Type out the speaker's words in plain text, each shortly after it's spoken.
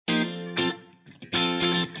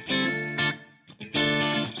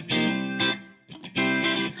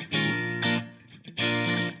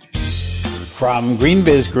From Green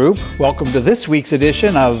Biz Group, welcome to this week's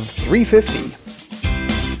edition of 350.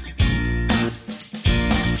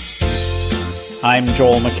 I'm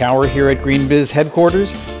Joel McCower here at Green Biz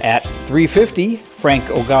headquarters at 350 Frank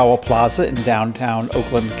Ogawa Plaza in downtown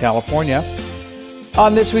Oakland, California.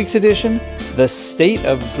 On this week's edition, the state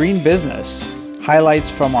of green business.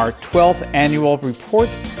 Highlights from our 12th annual report,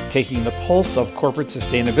 taking the pulse of corporate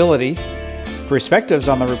sustainability. Perspectives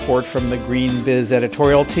on the report from the Green Biz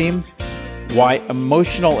editorial team. Why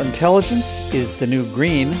emotional intelligence is the new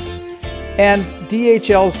green. And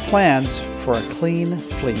DHL's plans for a clean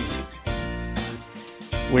fleet.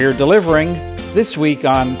 We're delivering this week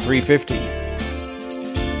on 350.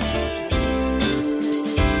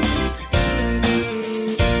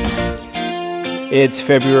 It's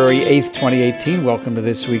February 8th, 2018. Welcome to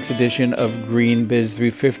this week's edition of Green Biz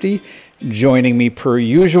 350. Joining me per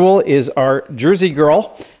usual is our Jersey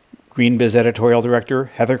girl, Green Biz editorial director,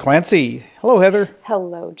 Heather Clancy. Hello, Heather.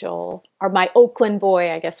 Hello, Joel. Or my Oakland boy,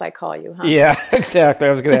 I guess I call you, huh? Yeah, exactly.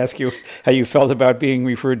 I was going to ask you how you felt about being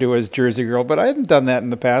referred to as Jersey girl, but I hadn't done that in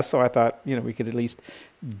the past, so I thought, we could at least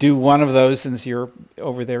do one of those since you're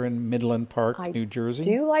over there in Midland Park, New Jersey.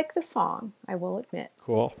 I do like the song, I will admit.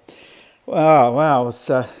 Cool. Wow. It's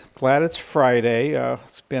glad it's Friday.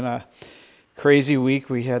 It's been a crazy week.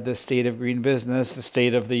 We had the State of Green Business, the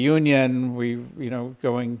State of the Union. We,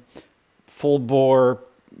 going full bore,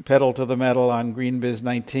 pedal to the metal on Green Biz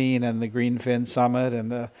 19 and the Greenfin Summit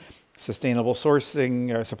and the Sustainable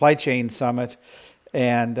Sourcing or Supply Chain Summit.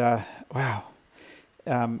 And as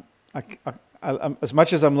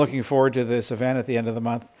much as I'm looking forward to this event at the end of the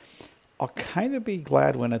month, I'll kind of be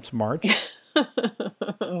glad when it's March.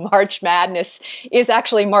 March Madness is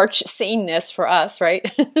actually March saneness for us,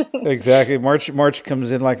 right? Exactly. March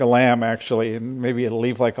comes in like a lamb, actually, and maybe it'll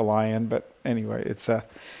leave like a lion. But anyway, it's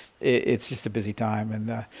just a busy time and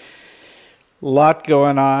a lot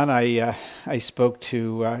going on. I spoke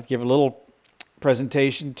to give a little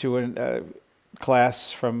presentation to a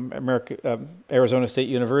class from Arizona State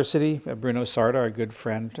University. Bruno Sarda, our good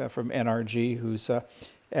friend from NRG, who's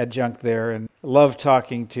adjunct there, and love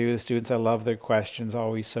talking to the students. I love their questions,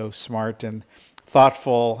 always so smart and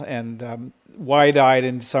thoughtful and wide-eyed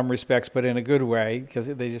in some respects, but in a good way, because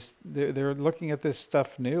they're looking at this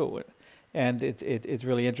stuff new, and it's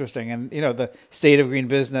really interesting. And the State of Green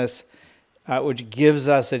Business, which gives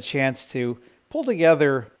us a chance to pull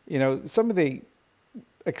together some of the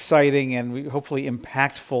exciting and hopefully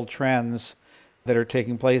impactful trends that are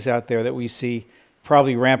taking place out there that we see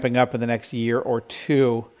probably ramping up in the next year or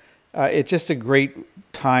two. It's just a great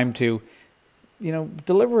time to,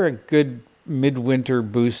 deliver a good midwinter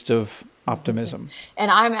boost of optimism.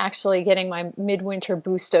 And I'm actually getting my midwinter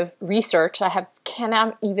boost of research.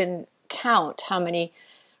 Cannot even count how many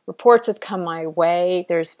reports have come my way.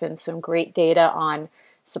 There's been some great data on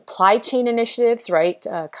supply chain initiatives, right?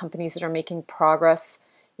 Companies that are making progress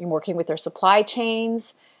in working with their supply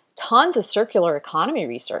chains. Tons of circular economy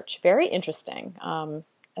research. Very interesting.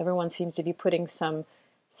 Everyone seems to be putting some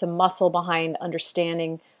muscle behind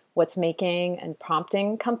understanding what's making and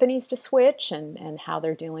prompting companies to switch and how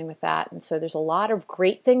they're dealing with that. And so there's a lot of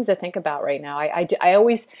great things to think about right now.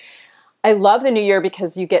 I love the new year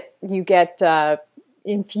because you get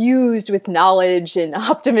infused with knowledge and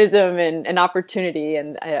optimism and opportunity.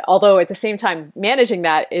 And although at the same time managing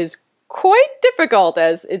that is quite difficult,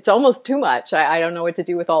 as it's almost too much. I don't know what to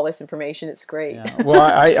do with all this information. It's great. Yeah. Well,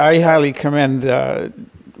 I highly commend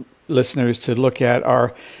listeners to look at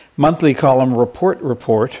our monthly column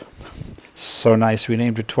Report. So nice, we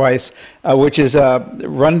named it twice, which is a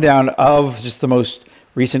rundown of just the most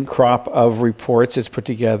recent crop of reports. It's put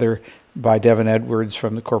together by Devin Edwards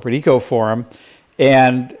from the Corporate Eco Forum.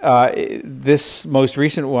 And this most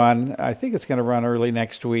recent one, I think it's going to run early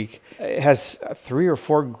next week, it has 3 or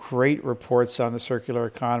 4 great reports on the circular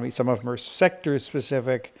economy. Some of them are sector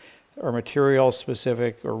specific or material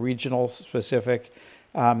specific or regional specific.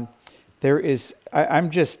 I'm just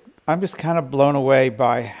kind of blown away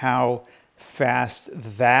by how fast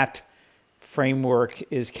that framework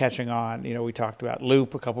is catching on. We talked about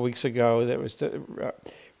Loop a couple weeks ago that was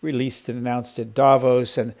released and announced at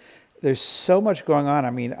Davos, and there's so much going on. I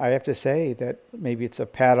mean, I have to say that maybe it's a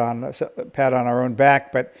pat on our own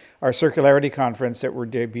back, but our circularity conference that we're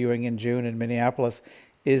debuting in June in Minneapolis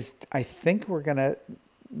I think we're going to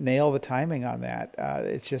nail the timing on that.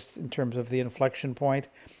 It's just in terms of the inflection point.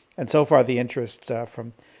 And so far, the interest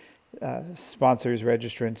from sponsors,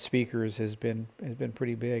 registrants, speakers has been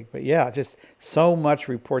pretty big. But yeah, just so much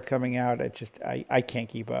report coming out. I can't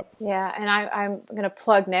keep up. Yeah, and I'm going to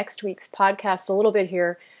plug next week's podcast a little bit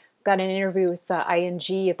here. Got an interview with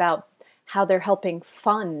ING about how they're helping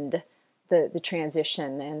fund the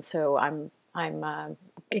transition. And so I'm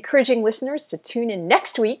encouraging listeners to tune in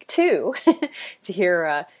next week too to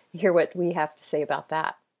hear what we have to say about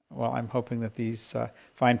that. Well, I'm hoping that these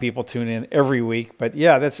fine people tune in every week. But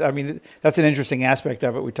yeah, that's an interesting aspect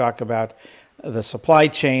of it. We talk about the supply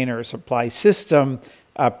chain or supply system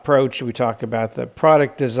approach. We talk about the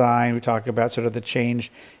product design. We talk about sort of the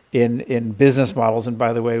change in business models. And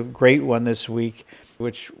by the way, great one this week,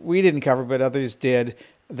 which we didn't cover, but others did,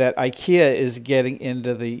 that IKEA is getting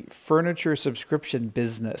into the furniture subscription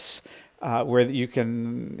business, where you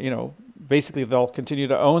can, basically they'll continue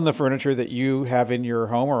to own the furniture that you have in your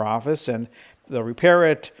home or office, and they'll repair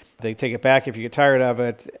it. They take it back if you get tired of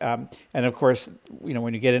it. And of course,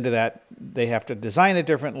 when you get into that, they have to design it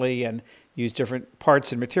differently and use different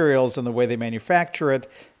parts and materials in the way they manufacture it,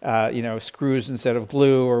 screws instead of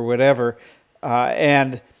glue or whatever.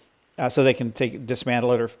 So they can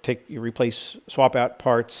dismantle it or swap out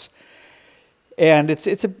parts. And it's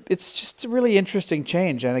just a really interesting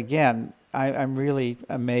change. And again, I'm really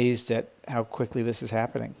amazed at how quickly this is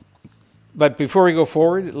happening. But before we go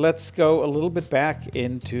forward, let's go a little bit back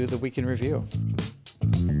into the Week in Review.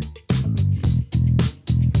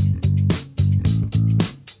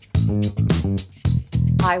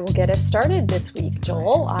 I will get us started this week,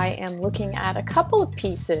 Joel. I am looking at a couple of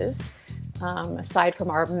pieces, aside from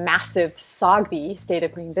our massive SOGB, State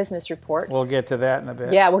of Green Business Report. We'll get to that in a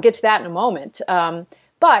bit. Yeah, we'll get to that in a moment.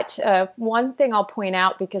 But one thing I'll point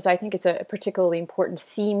out, because I think it's a particularly important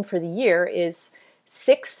theme for the year, is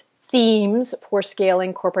 6 themes for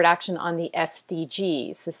scaling corporate action on the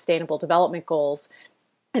SDGs, Sustainable Development Goals.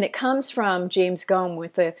 And it comes from James Gohm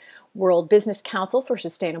with the World Business Council for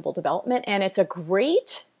Sustainable Development. And it's a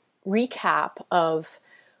great recap of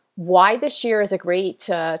why this year is a great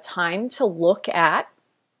time to look at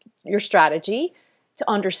your strategy, to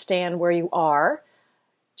understand where you are,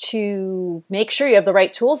 to make sure you have the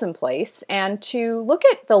right tools in place, and to look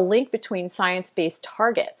at the link between science-based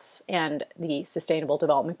targets and the Sustainable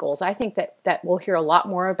Development Goals. I think that we'll hear a lot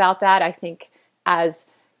more about that. I think as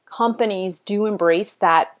companies do embrace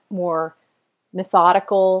that more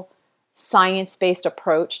methodical, science-based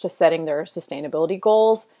approach to setting their sustainability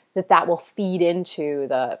goals, that will feed into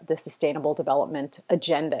the Sustainable Development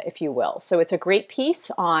agenda, if you will. So it's a great piece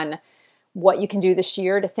on what you can do this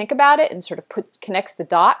year to think about it and sort of connects the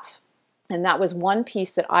dots. And that was one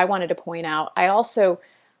piece that I wanted to point out. I also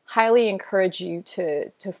highly encourage you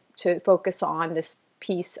to focus on this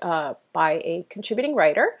piece by a contributing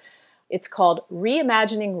writer. It's called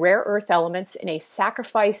Reimagining Rare Earth Elements in a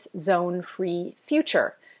Sacrifice Zone-Free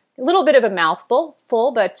Future. A little bit of a mouthful,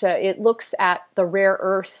 but it looks at the rare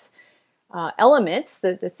earth elements,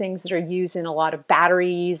 the things that are used in a lot of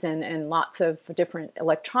batteries and lots of different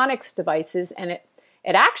electronics devices, and it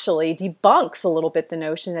actually debunks a little bit the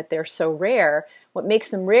notion that they're so rare. What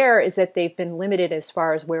makes them rare is that they've been limited as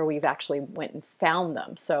far as where we've actually went and found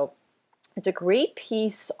them. So it's a great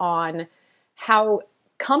piece on how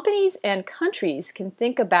companies and countries can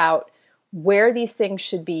think about where these things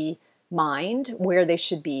should be mined, where they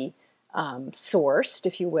should be sourced,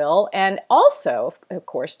 if you will, and also, of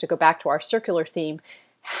course, to go back to our circular theme,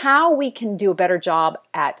 how we can do a better job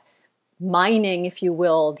at mining, if you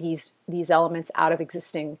will, these elements out of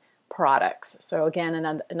existing products. So again,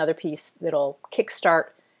 another piece that'll kickstart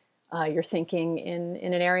your thinking in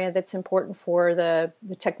an area that's important for the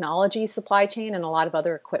technology supply chain and a lot of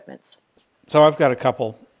other equipments. So I've got a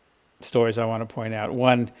couple stories I want to point out.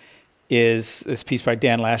 One is this piece by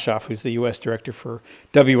Dan Lashoff, who's the U.S. Director for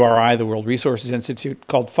WRI, the World Resources Institute,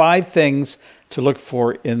 called 5 Things to Look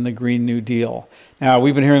For in the Green New Deal. Now,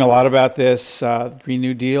 we've been hearing a lot about this Green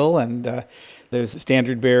New Deal, and there's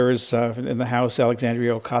standard bearers in the House,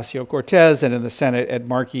 Alexandria Ocasio-Cortez, and in the Senate, Ed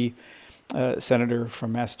Markey, Senator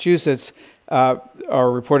from Massachusetts, are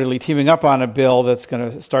reportedly teaming up on a bill that's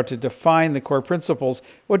going to start to define the core principles.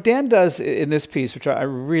 What Dan does in this piece, which I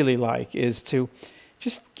really like, is to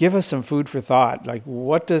just give us some food for thought. Like,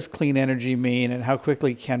 what does clean energy mean, and how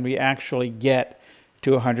quickly can we actually get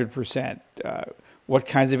to 100%? What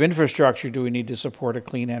kinds of infrastructure do we need to support a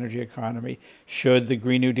clean energy economy? Should the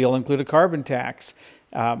Green New Deal include a carbon tax?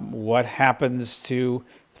 What happens to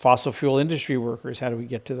fossil fuel industry workers? How do we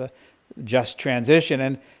get to the just transition?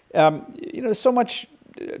 And, so much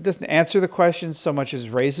doesn't answer the questions so much as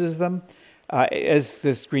raises them. As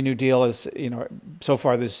this Green New Deal is, so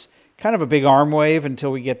far there's kind of a big arm wave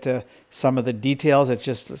until we get to some of the details. It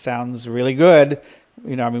just sounds really good.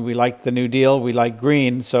 We like the New Deal, we like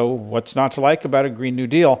green, so what's not to like about a Green New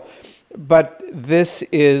Deal? But this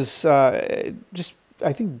is just,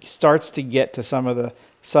 I think, starts to get to some of the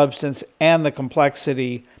substance and the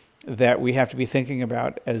complexity that we have to be thinking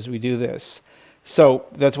about as we do this. So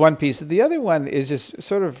that's one piece. The other one is just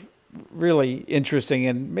sort of really interesting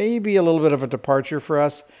and maybe a little bit of a departure for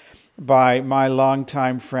us, by my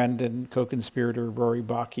longtime friend and co-conspirator Rory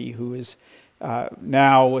Bakke, who is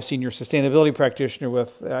now a senior sustainability practitioner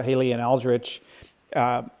with Haley and Aldrich,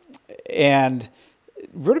 and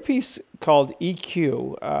wrote a piece called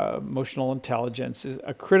EQ, Emotional Intelligence, is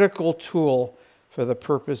a critical tool for the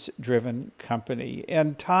purpose-driven company,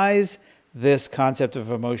 and ties this concept of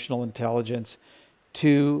emotional intelligence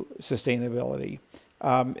to sustainability.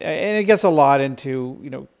 And it gets a lot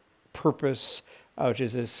into, purpose, which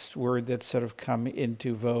is this word that's sort of come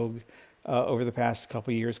into vogue over the past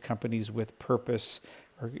couple of years. Companies with purpose,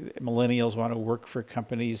 or millennials want to work for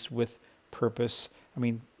companies with purpose.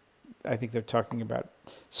 I think they're talking about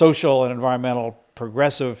social and environmental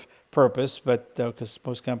progressive purpose, but because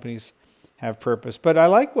most companies have purpose. But I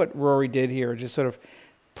like what Rory did here, just sort of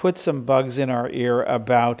put some bugs in our ear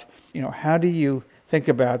about, how do you think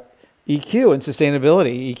about EQ and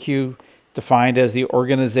sustainability? EQ defined as the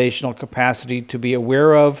organizational capacity to be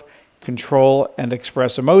aware of, control, and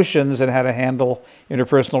express emotions, and how to handle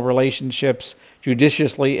interpersonal relationships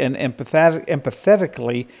judiciously and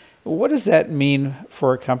empathetically. What does that mean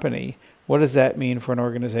for a company? What does that mean for an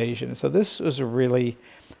organization? So this was a really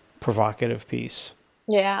provocative piece.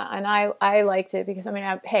 Yeah, and I liked it because,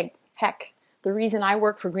 heck, the reason I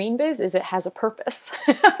work for GreenBiz is it has a purpose.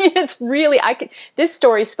 It's really, this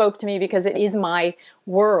story spoke to me because it is my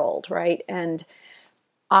world, right? And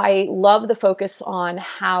I love the focus on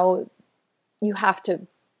how you have to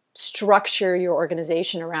structure your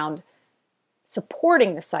organization around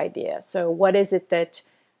supporting this idea. So what is it that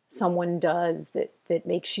someone does that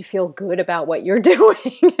makes you feel good about what you're doing?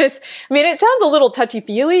 It sounds a little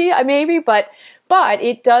touchy-feely, maybe, but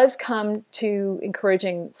it does come to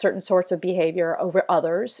encouraging certain sorts of behavior over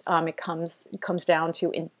others. It comes down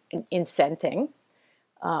to incenting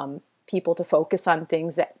people to focus on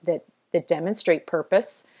things that demonstrate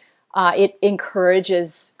purpose. It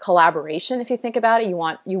encourages collaboration. If you think about it,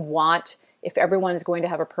 you want if everyone is going to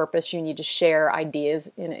have a purpose, you need to share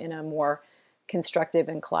ideas in a more constructive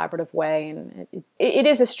and collaborative way. And it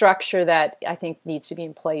is a structure that I think needs to be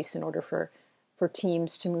in place in order for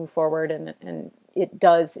teams to move forward. And it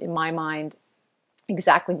does, in my mind,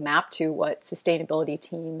 exactly map to what sustainability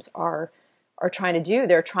teams are trying to do.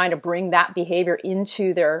 They're trying to bring that behavior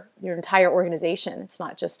into your entire organization. It's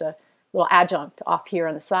not just a little adjunct off here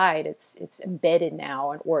on the side. It's embedded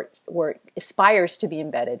now, or it aspires to be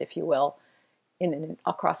embedded, if you will,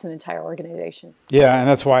 across an entire organization. Yeah, and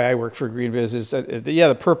that's why I work for GreenBiz. Is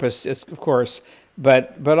the purpose is, of course,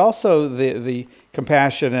 but also the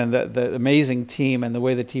compassion and the amazing team and the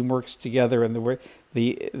way the team works together, and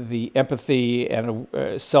the empathy and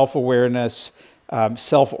self-awareness,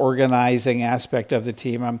 self-organizing aspect of the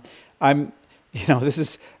team. This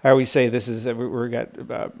is, I always say, we've got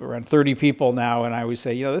around 30 people now, and I always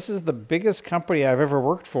say, this is the biggest company I've ever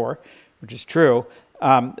worked for, which is true.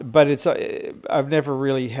 But I've never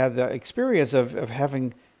really had the experience of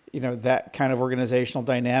having, that kind of organizational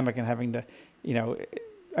dynamic, and having to,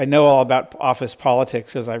 I know all about office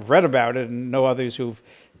politics because I've read about it and know others who've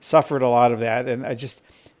suffered a lot of that. And I just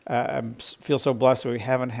feel so blessed that we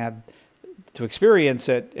haven't had to experience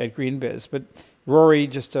it at GreenBiz. But Rory,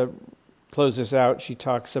 just to close this out, she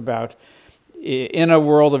talks about, in a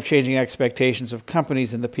world of changing expectations of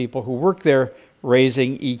companies and the people who work there,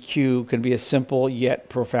 raising EQ can be a simple yet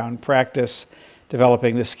profound practice.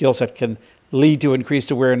 Developing this skill set can lead to increased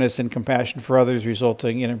awareness and compassion for others,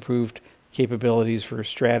 resulting in improved capabilities for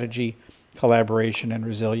strategy, collaboration, and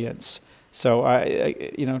resilience. So,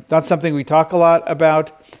 not something we talk a lot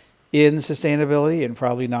about in sustainability, and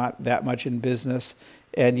probably not that much in business.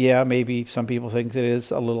 And yeah, maybe some people think it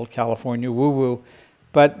is a little California woo-woo,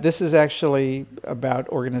 but this is actually about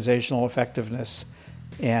organizational effectiveness.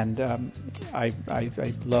 And I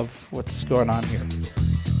love what's going on here.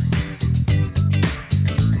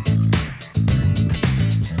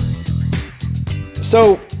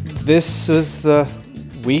 So this was the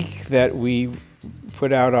week that we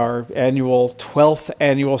put out our 12th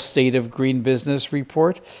annual State of Green Business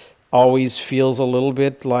report. Always feels a little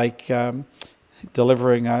bit like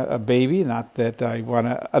delivering a baby. Not that I want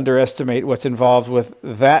to underestimate what's involved with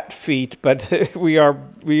that feat, but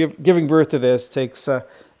giving birth to this takes a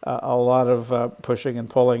lot of pushing and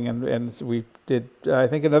pulling, and we did, I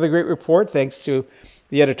think, another great report, thanks to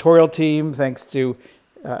the editorial team, thanks to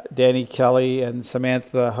Danny Kelly and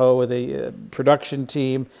Samantha Ho, the production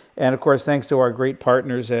team, and of course thanks to our great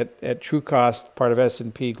partners at TrueCost, part of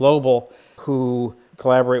S&P Global, who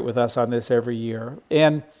collaborate with us on this every year.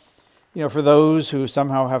 And For those who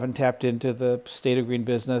somehow haven't tapped into the State of Green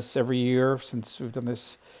business every year since we've done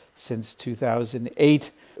this since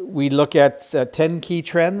 2008, we look at 10 key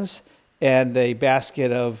trends and a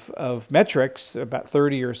basket of metrics, about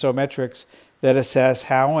 30 or so metrics, that assess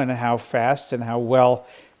how and how fast and how well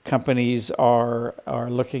companies are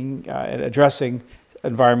looking at addressing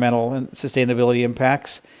environmental and sustainability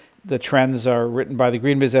impacts. The trends are written by the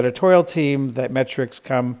GreenBiz editorial team. That metrics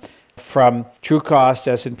come from TrueCost,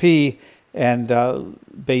 S&P, and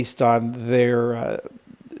based on their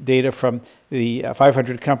data from the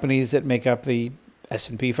 500 companies that make up the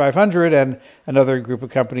S&P 500 and another group of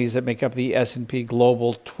companies that make up the S&P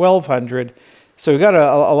Global 1200. So we've got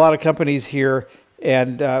a lot of companies here,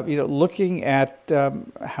 and looking at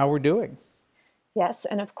how we're doing. Yes,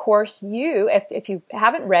 and of course, if you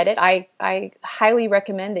haven't read it, I highly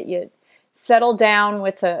recommend that you settle down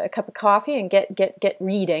with a cup of coffee and get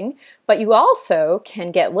reading. But you also can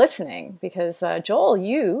get listening, because Joel,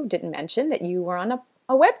 you didn't mention that you were on a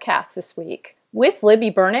webcast this week with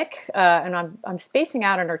Libby Bernick, and I'm spacing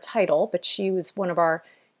out on her title, but she was one of our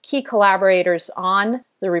key collaborators on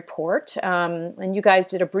the report, and you guys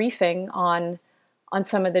did a briefing on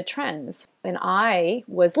some of the trends, and I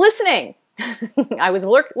was listening. I was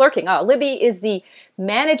lurking. Libby is the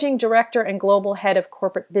managing director and global head of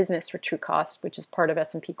corporate business for TrueCost, which is part of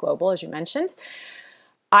S&P Global, as you mentioned.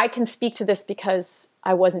 I can speak to this because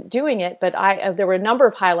I wasn't doing it, but there were a number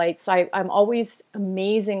of highlights. I'm always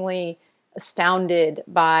amazingly astounded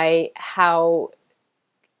by how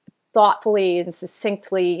thoughtfully and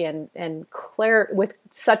succinctly and with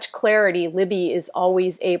such clarity Libby is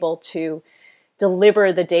always able to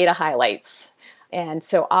deliver the data highlights. And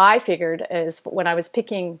so I figured, as when I was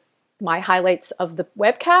picking my highlights of the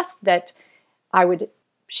webcast, that I would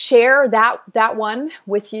share that one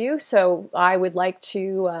with you. So I would like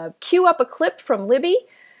to cue up a clip from Libby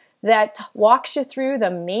that walks you through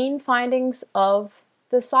the main findings of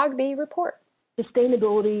the SOGB report.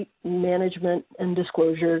 Sustainability management and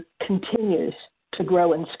disclosure continues to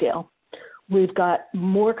grow and scale. We've got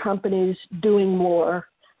more companies doing more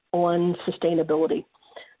on sustainability.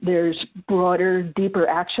 There's broader, deeper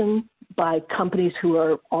action by companies who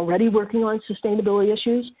are already working on sustainability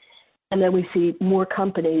issues, and then we see more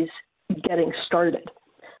companies getting started.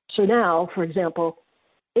 So now, for example,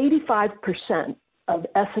 85% of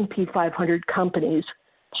S&P 500 companies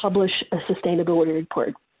publish a sustainability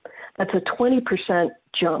report. That's a 20%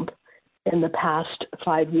 jump in the past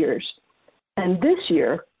 5 years. And this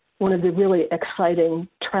year, one of the really exciting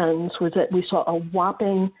trends was that we saw a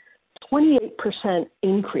whopping 28%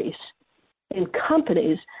 increase in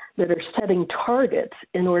companies that are setting targets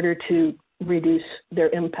in order to reduce their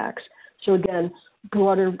impacts. So again,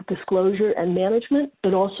 broader disclosure and management,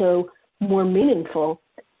 but also more meaningful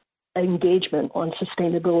engagement on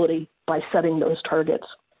sustainability by setting those targets.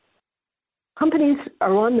 Companies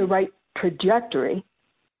are on the right trajectory,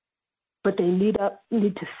 but they need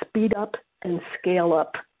to speed up and scale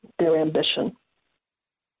up their ambition.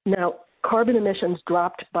 Now, carbon emissions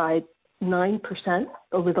dropped by 9%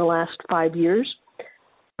 over the last 5 years,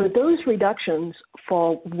 but those reductions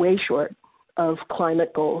fall way short of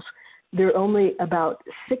climate goals. They're only about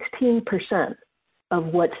 16% of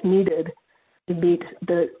what's needed to meet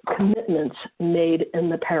the commitments made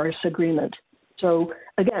in the Paris Agreement. So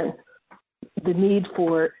again, the need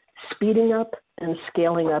for speeding up and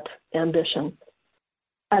scaling up ambition.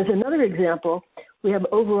 As another example, we have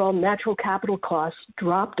overall natural capital costs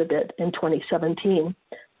dropped a bit in 2017,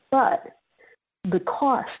 but the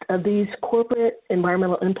cost of these corporate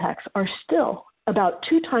environmental impacts are still about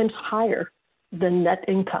 2 times higher than net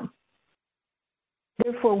income.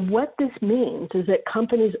 Therefore, what this means is that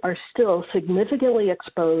companies are still significantly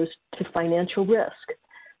exposed to financial risk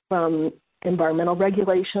from environmental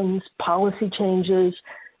regulations, policy changes,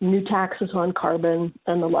 new taxes on carbon,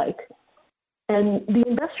 and the like. And the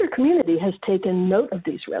investor community has taken note of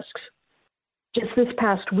these risks. Just this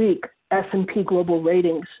past week, S&P Global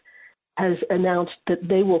Ratings has announced that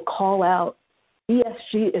they will call out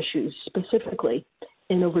ESG issues specifically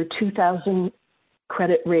in over 2,000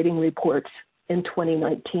 credit rating reports in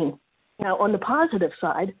 2019. Now, on the positive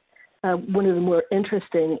side, one of the more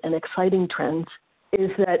interesting and exciting trends is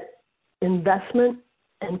that investment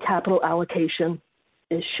and capital allocation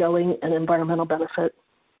is showing an environmental benefit.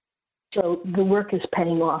 So the work is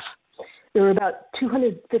paying off. There were about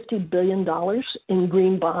 $250 billion in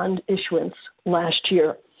green bond issuance last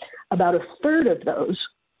year. About a third of those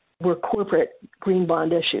were corporate green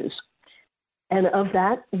bond issues. And of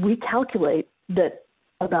that, we calculate that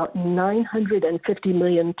about 950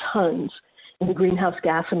 million tons in greenhouse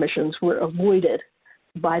gas emissions were avoided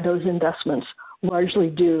by those investments, largely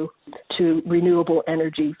due to renewable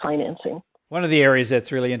energy financing. One of the areas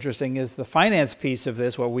that's really interesting is the finance piece of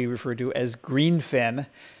this, what we refer to as greenfin.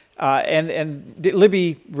 And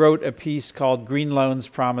Libby wrote a piece called Green Loans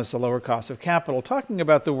Promise a Lower Cost of Capital, talking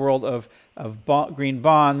about the world of green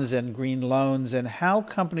bonds and green loans and how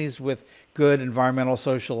companies with good environmental,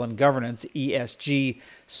 social, and governance, ESG,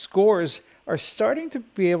 scores are starting to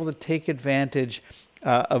be able to take advantage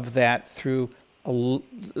of that through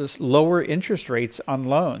lower interest rates on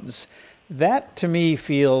loans. That, to me,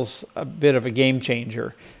 feels a bit of a game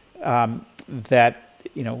changer, that,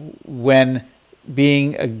 when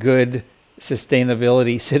being a good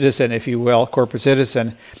sustainability citizen, if you will, corporate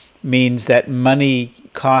citizen, means that money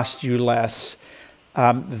costs you less.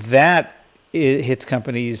 That hits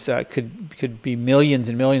companies, could be millions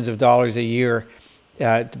and millions of dollars a year.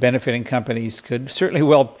 Benefiting companies could certainly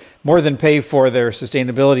more than pay for their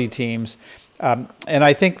sustainability teams. And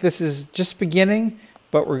I think this is just beginning,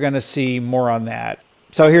 but we're going to see more on that.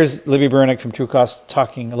 So here's Libby Burnick from Trucost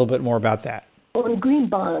talking a little bit more about that. On green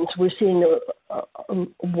bonds, we're seeing a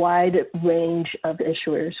wide range of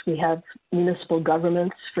issuers. We have municipal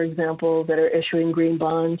governments, for example, that are issuing green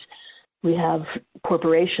bonds. We have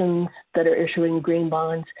corporations that are issuing green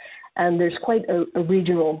bonds. And there's quite a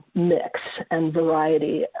regional mix and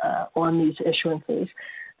variety on these issuances.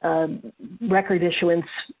 Record issuance,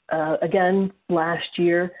 again, last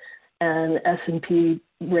year, and S&P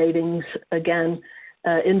ratings, again,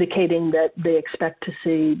 indicating that they expect to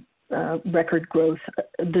see record growth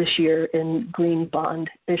this year in green bond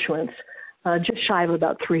issuance, just shy of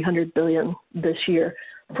about $300 billion this year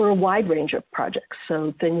for a wide range of projects.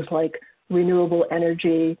 So things like renewable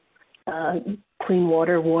energy, clean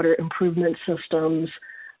water improvement systems,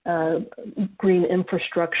 green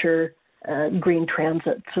infrastructure, green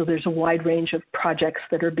transit. So there's a wide range of projects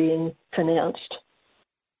that are being financed.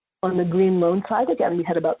 On the green loan side, again, we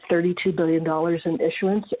had about $32 billion in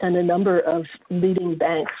issuance and a number of leading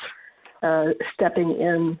banks stepping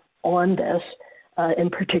in on this,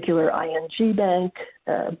 in particular ING Bank,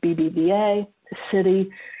 BBVA, Citi,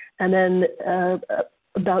 and then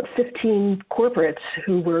about 15 corporates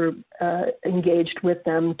who were engaged with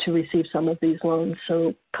them to receive some of these loans.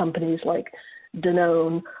 So companies like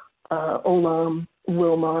Danone, Olam,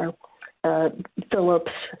 Wilmar,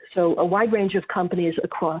 Phillips, so a wide range of companies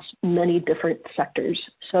across many different sectors.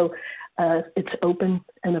 So it's open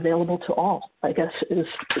and available to all, I guess, is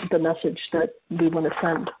the message that we want to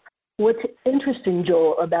send. What's interesting,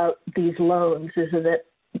 Joel, about these loans is that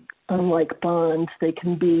unlike bonds, they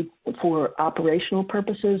can be for operational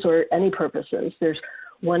purposes or any purposes. There's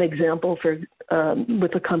one example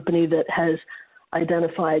with a company that has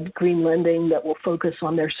identified green lending that will focus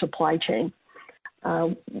on their supply chain.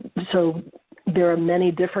 So there are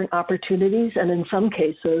many different opportunities, and in some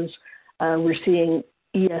cases, we're seeing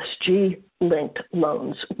ESG-linked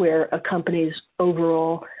loans where a company's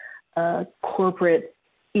overall corporate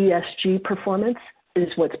ESG performance is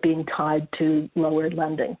what's being tied to lower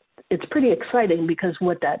lending. It's pretty exciting because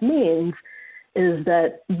what that means is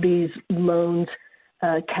that these loans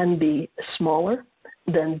can be smaller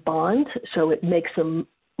than bonds, so it makes them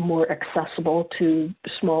more accessible to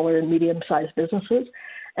smaller and medium-sized businesses.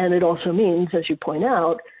 And it also means, as you point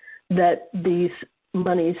out, that these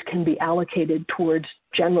monies can be allocated towards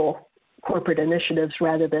general corporate initiatives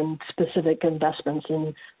rather than specific investments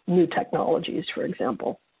in new technologies, for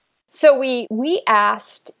example. So we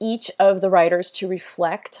asked each of the writers to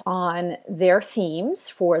reflect on their themes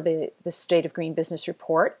for the State of Green Business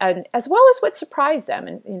Report, and as well as what surprised them,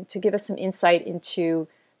 and to give us some insight into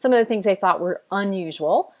some of the things they thought were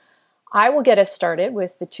unusual. I will get us started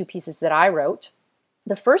with the two pieces that I wrote,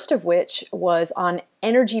 the first of which was on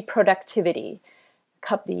energy productivity.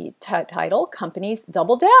 The title, Companies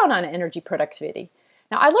Double Down on Energy Productivity.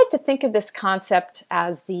 Now, I like to think of this concept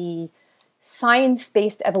as the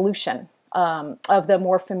science-based evolution of the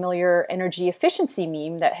more familiar energy efficiency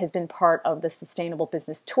meme that has been part of the Sustainable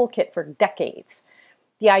Business Toolkit for decades.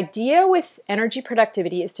 The idea with energy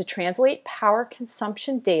productivity is to translate power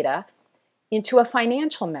consumption data into a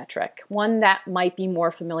financial metric, one that might be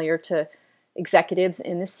more familiar to executives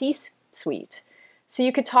in the C-suite. So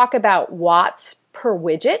you could talk about watts per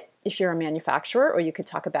widget if you're a manufacturer, or you could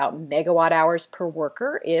talk about megawatt hours per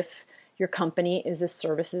worker if your company is a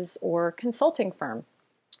services or consulting firm,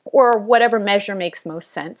 or whatever measure makes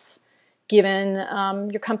most sense given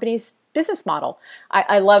your company's business model.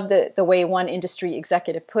 I love the way one industry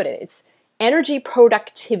executive put it. It's energy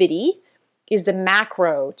productivity is the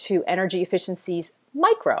macro to energy efficiency's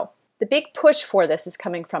micro. The big push for this is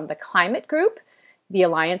coming from the Climate Group, the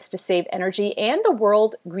Alliance to Save Energy, and the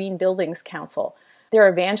World Green Buildings Council.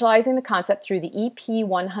 they're evangelizing the concept through the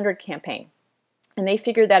EP100 campaign. And they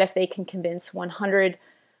figured that if they can convince 100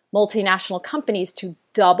 multinational companies to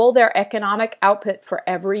double their economic output for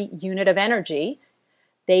every unit of energy,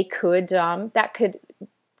 they could that could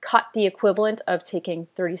cut the equivalent of taking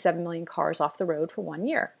 37 million cars off the road for 1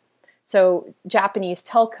 year. So Japanese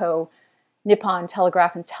telco Nippon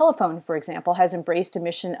Telegraph and Telephone, for example, has embraced a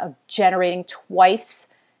mission of generating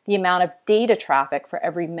twice the amount of data traffic for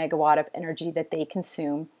every megawatt of energy that they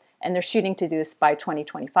consume, and they're shooting to do this by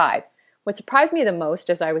 2025. What surprised me the most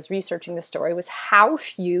as I was researching the story was how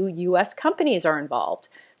few U.S. companies are involved.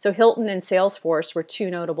 So Hilton and Salesforce were two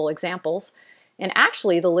notable examples, and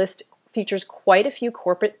actually the list features quite a few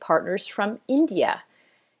corporate partners from India.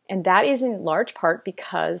 And that is in large part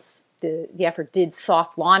because the effort did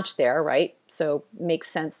soft launch there, right? So it makes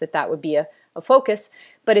sense that that would be a focus.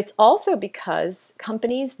 But it's also because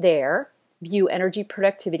companies there view energy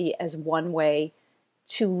productivity as one way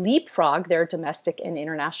to leapfrog their domestic and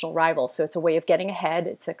international rivals. So it's a way of getting ahead.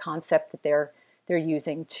 It's a concept that they're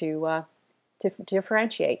using to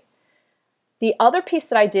differentiate. The other piece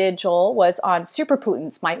that I did, Joel, was on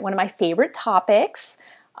superpollutants, one of my favorite topics.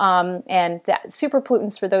 And that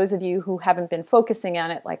superpollutants, for those of you who haven't been focusing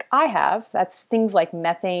on it like I have, that's things like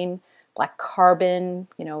methane, black carbon,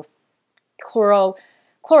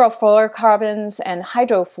 chlorofluorocarbons and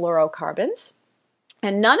hydrofluorocarbons.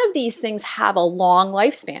 And none of these things have a long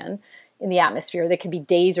lifespan in the atmosphere. They can be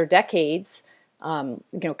days or decades,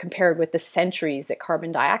 compared with the centuries that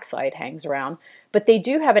carbon dioxide hangs around. But they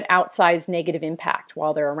do have an outsized negative impact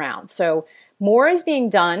while they're around. So more is being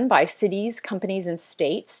done by cities, companies, and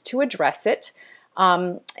states to address it.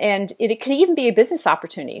 And it could even be a business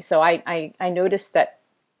opportunity. So I noticed that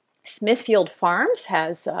Smithfield Farms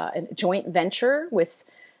has a joint venture with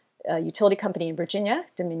a utility company in Virginia,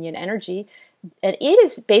 Dominion Energy, and it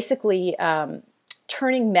is basically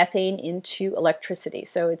turning methane into electricity.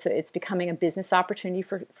 So it's becoming a business opportunity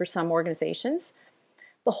for some organizations.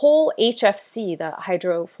 The whole HFC, the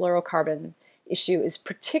hydrofluorocarbon issue, is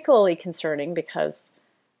particularly concerning because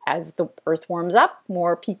as the earth warms up,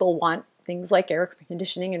 more people want things like air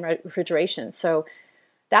conditioning and refrigeration. So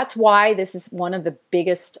that's why this is one of the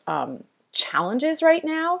biggest challenges right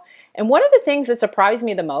now. And one of the things that surprised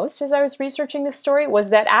me the most as I was researching this story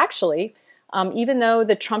was that actually, even though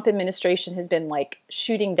the Trump administration has been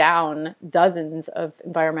shooting down dozens of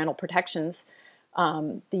environmental protections,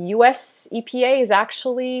 the U.S. EPA is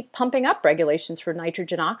actually pumping up regulations for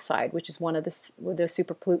nitrogen oxide, which is one of the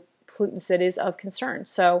superpollutants that is of concern.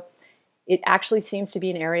 So it actually seems to be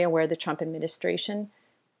an area where the Trump administration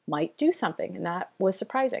might do something, and that was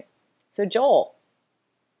surprising. So Joel,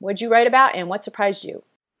 what did you write about, and what surprised you?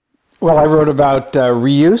 Well, I wrote about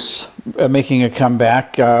reuse making a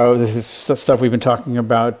comeback. This is stuff we've been talking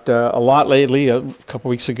about a lot lately. A couple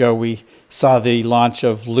weeks ago, we saw the launch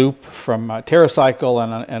of Loop from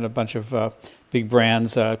TerraCycle and a bunch of big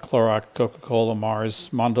brands, Clorox, Coca-Cola, Mars,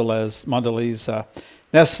 Mondelez,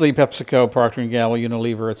 Nestle, PepsiCo, Procter & Gamble,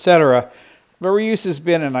 Unilever, etc. But reuse has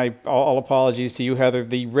been, and all apologies to you, Heather,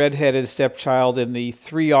 the redheaded stepchild in the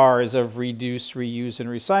 3 R's of reduce, reuse, and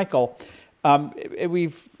recycle.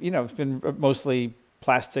 It's been mostly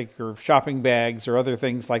plastic or shopping bags or other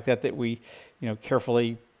things like that we,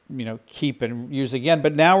 carefully, keep and use again.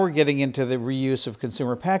 But now we're getting into the reuse of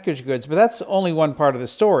consumer packaged goods. But that's only one part of the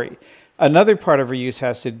story. Another part of reuse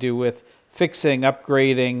has to do with fixing,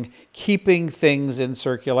 upgrading, keeping things in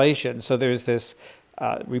circulation. So there's this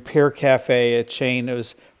Repair Cafe, a chain that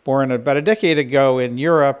was born about a decade ago in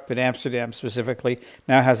Europe, in Amsterdam specifically,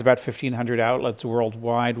 now has about 1,500 outlets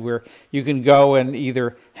worldwide where you can go and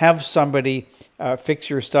either have somebody fix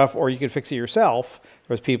your stuff or you can fix it yourself.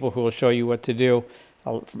 There's people who will show you what to do,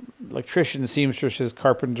 electricians, seamstresses,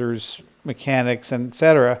 carpenters, mechanics, and et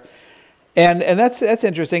cetera. And that's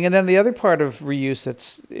interesting. And then the other part of reuse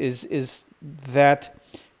is that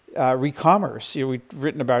re-commerce. We've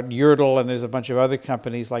written about Yerdle, and there's a bunch of other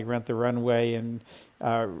companies like Rent the Runway and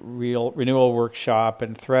Renewal Workshop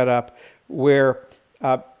and ThreadUp, where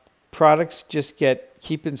products just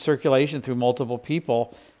keep in circulation through multiple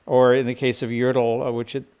people, or in the case of Yerdle,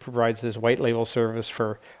 which it provides this white label service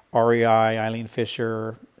for REI, Eileen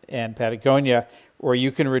Fisher, and Patagonia, where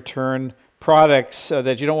you can return products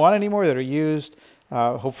that you don't want anymore that are used,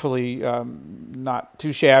 hopefully not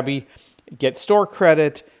too shabby, get store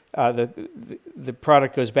credit. The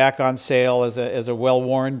product goes back on sale as a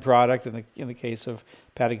well-worn product. In the case of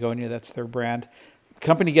Patagonia, that's their brand.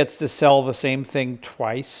 Company gets to sell the same thing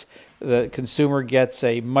twice. The consumer gets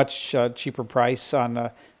a much cheaper price on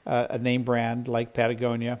a name brand like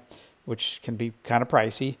Patagonia, which can be kind of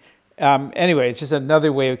pricey. Anyway, it's just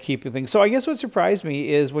another way of keeping things. So I guess what surprised me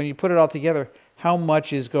is when you put it all together, how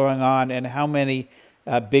much is going on and how many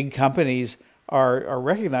big companies are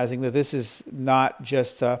recognizing that this is not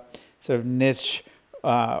just a sort of niche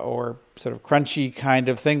or sort of crunchy kind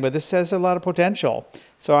of thing, but this has a lot of potential.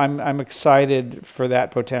 So I'm excited for that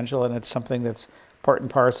potential, and it's something that's part and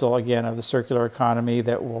parcel, again, of the circular economy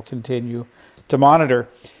that we'll continue to monitor.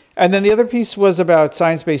 And then the other piece was about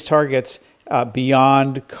science-based targets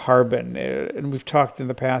beyond carbon. And we've talked in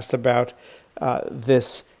the past about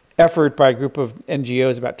this effort by a group of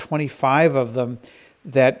NGOs, about 25 of them,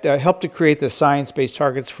 that help to create the science-based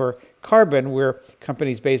targets for carbon, where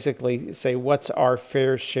companies basically say, what's our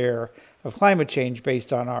fair share of climate change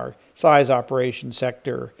based on our size, operation,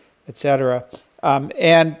 sector, et cetera.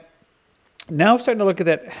 And now I'm starting to look at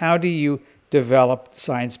that. How do you develop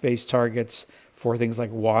science-based targets for things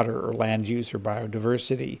like water or land use or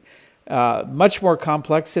biodiversity? Much more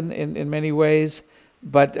complex in many ways,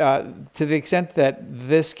 but to the extent that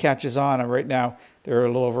this catches on, and right now there are a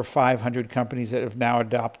little over 500 companies that have now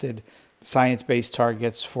adopted science-based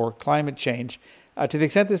targets for climate change. To the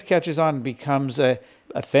extent this catches on and becomes a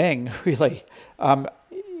thing, really,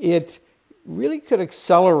 it really could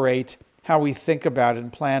accelerate how we think about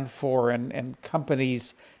and plan for and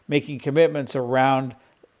companies making commitments around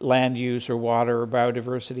land use or water or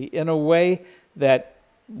biodiversity in a way that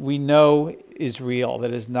we know is real,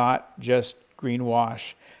 that is not just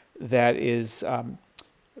greenwash, that is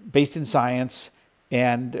based in science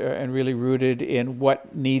and really rooted in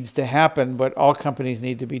what needs to happen, what all companies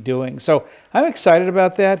need to be doing. So I'm excited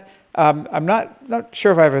about that. I'm not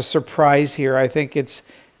sure if I have a surprise here. I think it's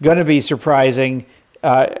going to be surprising,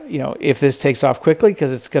 if this takes off quickly,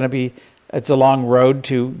 because it's a long road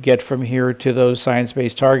to get from here to those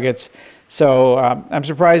science-based targets. So I'm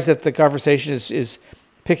surprised that the conversation is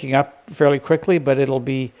picking up fairly quickly, but it'll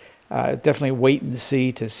be definitely wait and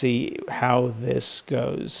see to see how this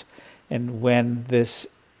goes and when this,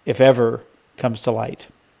 if ever, comes to light.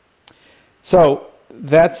 So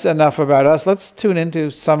that's enough about us. Let's tune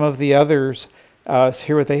into some of the others,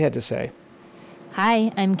 hear what they had to say.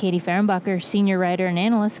 Hi, I'm Katie Fehrenbacher, senior writer and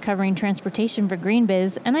analyst covering transportation for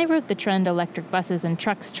GreenBiz, and I wrote the trend electric buses and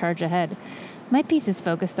trucks charge ahead. My piece is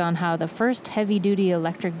focused on how the first heavy-duty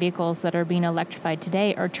electric vehicles that are being electrified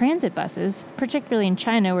today are transit buses, particularly in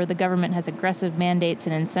China, where the government has aggressive mandates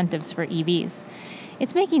and incentives for EVs.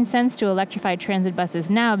 It's making sense to electrify transit buses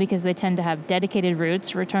now because they tend to have dedicated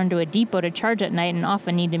routes, return to a depot to charge at night, and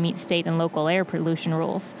often need to meet state and local air pollution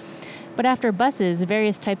rules. But after buses,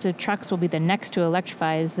 various types of trucks will be the next to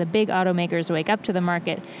electrify as the big automakers wake up to the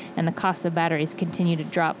market and the cost of batteries continue to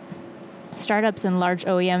drop. Startups and large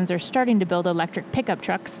OEMs are starting to build electric pickup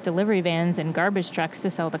trucks, delivery vans, and garbage trucks to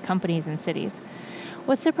sell to companies and cities.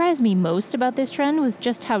 What surprised me most about this trend was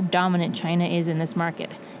just how dominant China is in this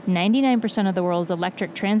market. 99% of the world's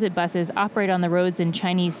electric transit buses operate on the roads in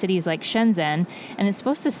Chinese cities like Shenzhen, and it's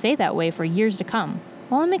supposed to stay that way for years to come.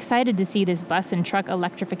 While I'm excited to see this bus and truck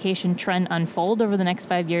electrification trend unfold over the next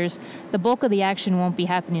 5 years, the bulk of the action won't be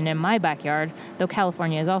happening in my backyard, though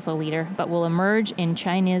California is also a leader, but will emerge in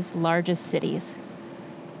China's largest cities.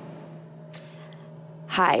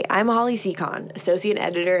 Hi, I'm Holly Seacon, Associate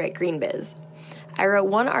Editor at GreenBiz. I wrote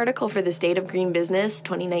one article for the State of Green Business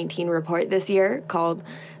 2019 report this year called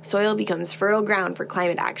Soil Becomes Fertile Ground for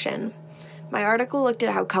Climate Action. My article looked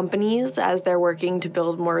at how companies, as they're working to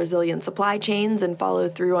build more resilient supply chains and follow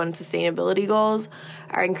through on sustainability goals,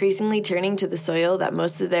 are increasingly turning to the soil that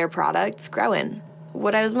most of their products grow in.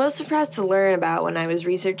 What I was most surprised to learn about when I was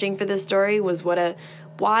researching for this story was what a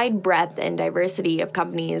wide breadth and diversity of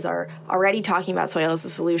companies are already talking about soil as a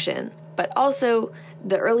solution, but also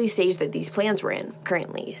the early stage that these plans were in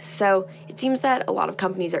currently. So it seems that a lot of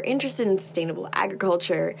companies are interested in sustainable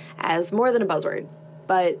agriculture as more than a buzzword,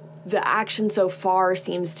 but the action so far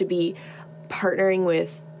seems to be partnering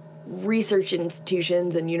with research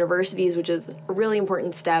institutions and universities, which is a really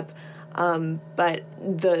important step. But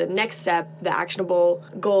the next step, the actionable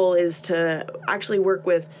goal, is to actually work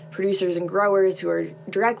with producers and growers who are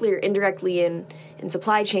directly or indirectly in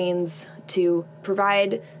supply chains to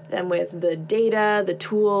provide them with the data, the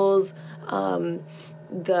tools,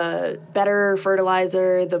 the better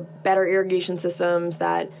fertilizer, the better irrigation systems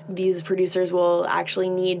that these producers will actually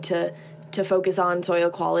need to focus on soil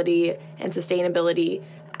quality and sustainability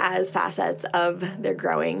as facets of their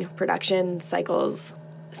growing production cycles.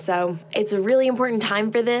 So it's a really important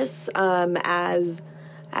time for this, as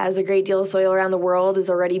a great deal of soil around the world has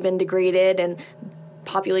already been degraded and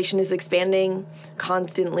population is expanding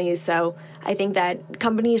constantly. So I think that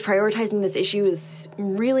companies prioritizing this issue is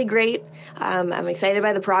really great. I'm excited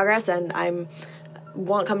by the progress, and I'm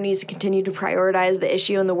want companies to continue to prioritize the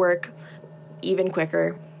issue and the work even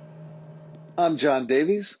quicker. I'm John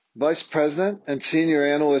Davies, Vice President and Senior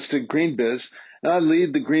Analyst at GreenBiz, and I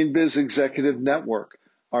lead the GreenBiz Executive Network,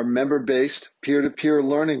 our member-based peer-to-peer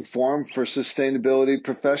learning forum for sustainability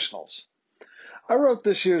professionals. I wrote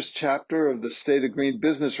this year's chapter of the State of Green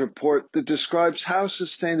Business report that describes how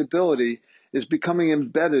sustainability is becoming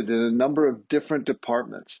embedded in a number of different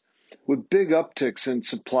departments, with big upticks in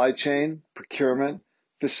supply chain, procurement,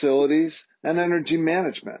 facilities, and energy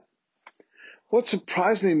management. What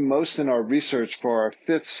surprised me most in our research for our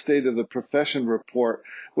fifth State of the Profession report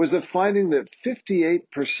was the finding that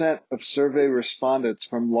 58% of survey respondents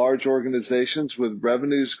from large organizations with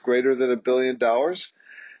revenues greater than $1 billion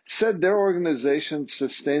said their organization's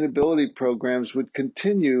sustainability programs would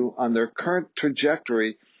continue on their current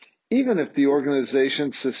trajectory even if the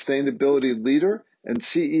organization's sustainability leader and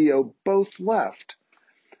CEO both left.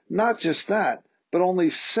 Not just that, but only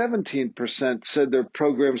 17% said their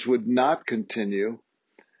programs would not continue,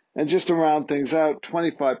 and just to round things out,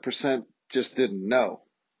 25% just didn't know.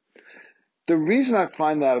 The reason I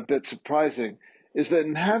find that a bit surprising is that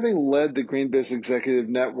in having led the GreenBiz Executive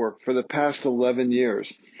Network for the past 11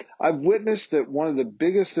 years, I've witnessed that one of the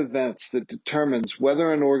biggest events that determines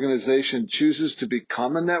whether an organization chooses to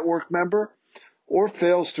become a network member or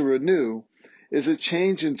fails to renew is a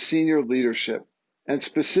change in senior leadership, and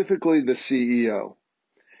specifically the CEO.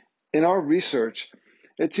 In our research,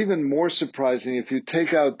 it's even more surprising if you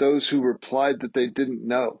take out those who replied that they didn't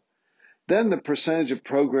know. Then the percentage of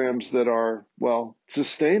programs that are,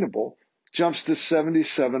 sustainable jumps to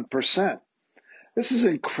 77%. This is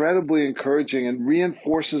incredibly encouraging and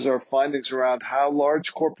reinforces our findings around how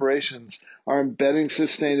large corporations are embedding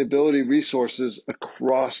sustainability resources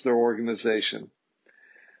across their organization.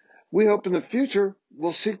 We hope in the future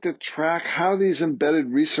we'll seek to track how these embedded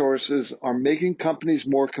resources are making companies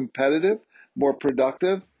more competitive, more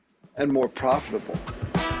productive, and more profitable.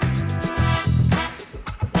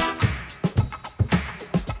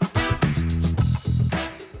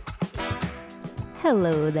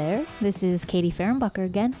 Hello there, this is Katie Fehrenbacher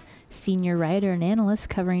again, Senior Writer and Analyst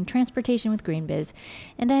covering transportation with GreenBiz.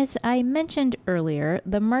 And as I mentioned earlier,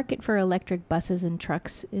 the market for electric buses and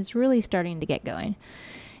trucks is really starting to get going.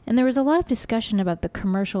 And there was a lot of discussion about the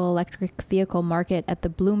commercial electric vehicle market at the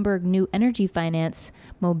Bloomberg New Energy Finance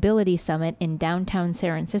Mobility Summit in downtown San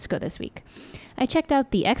Francisco this week. I checked out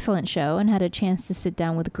the excellent show and had a chance to sit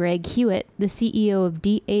down with Greg Hewitt, the CEO of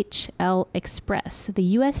DHL Express, the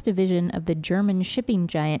U.S. division of the German shipping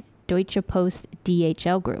giant Deutsche Post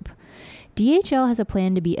DHL Group. DHL has a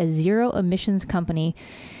plan to be a zero-emissions company,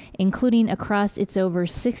 including across its over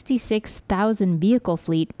 66,000 vehicle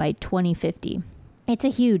fleet by 2050. It's a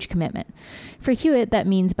huge commitment. For Hewitt, that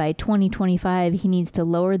means by 2025, he needs to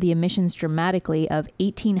lower the emissions dramatically of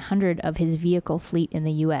 1,800 of his vehicle fleet in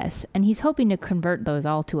the U.S., and he's hoping to convert those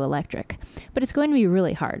all to electric. But it's going to be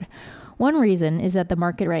really hard. One reason is that the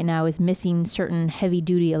market right now is missing certain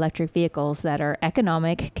heavy-duty electric vehicles that are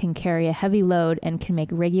economic, can carry a heavy load, and can make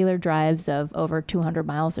regular drives of over 200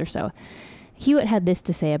 miles or so. Hewitt had this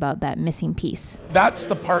to say about that missing piece. That's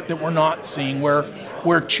the part that we're not seeing,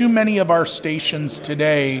 where too many of our stations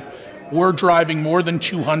today, we're driving more than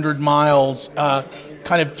 200 miles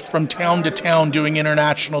kind of from town to town doing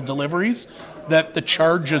international deliveries, that the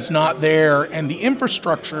charge is not there and the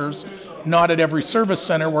infrastructure's not at every service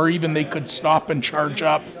center where even they could stop and charge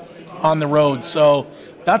up on the road. So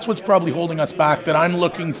that's what's probably holding us back, that I'm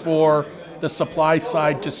looking for the supply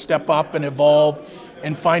side to step up and evolve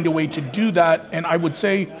and find a way to do that. And I would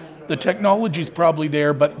say the technology's probably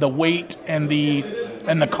there, but the weight and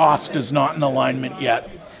the cost is not in alignment yet.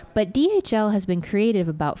 But DHL has been creative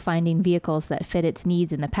about finding vehicles that fit its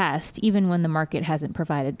needs in the past, even when the market hasn't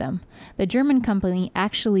provided them. The German company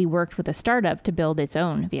actually worked with a startup to build its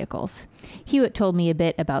own vehicles. Hewitt told me a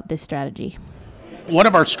bit about this strategy. One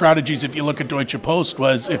of our strategies, if you look at Deutsche Post,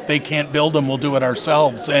 was if they can't build them, we'll do it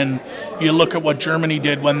ourselves. And you look at what Germany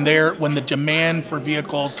did when the demand for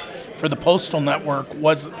vehicles for the postal network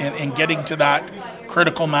was, and getting to that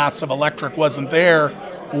critical mass of electric wasn't there,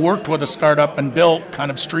 worked with a startup and built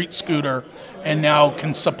kind of Street Scooter, and now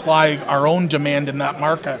can supply our own demand in that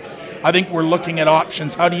market. I think we're looking at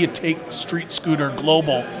options. How do you take Street Scooter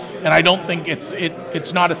global? And I don't think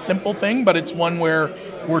it's not a simple thing, but it's one where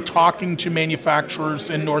we're talking to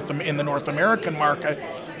manufacturers in the North American market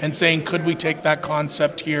and saying, could we take that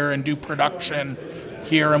concept here and do production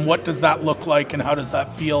here, and what does that look like and how does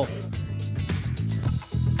that feel?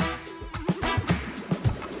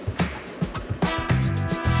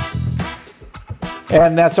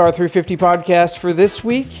 And that's our 350 podcast for this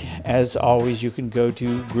week. as always, you can go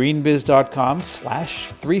to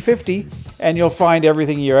greenbiz.com/350 and you'll find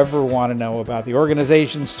everything you ever want to know about the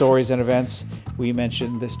organization, stories, and events we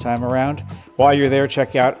mentioned this time around. While you're there,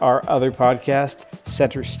 check out our other podcast,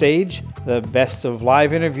 Center Stage, the best of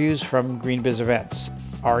live interviews from GreenBiz events.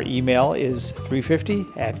 Our email is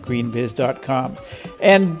 350@greenbiz.com.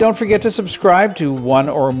 And don't forget to subscribe to one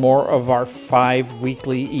or more of our 5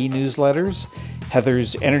 weekly e-newsletters.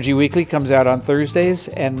 Heather's Energy Weekly comes out on Thursdays,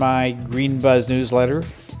 and my Green Buzz newsletter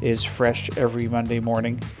is fresh every Monday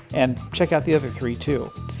morning. And check out the other 3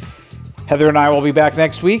 too. Heather and I will be back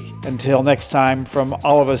next week. Until next time, from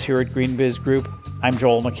all of us here at Green Biz Group, I'm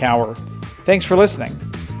Joel McCower. Thanks for listening.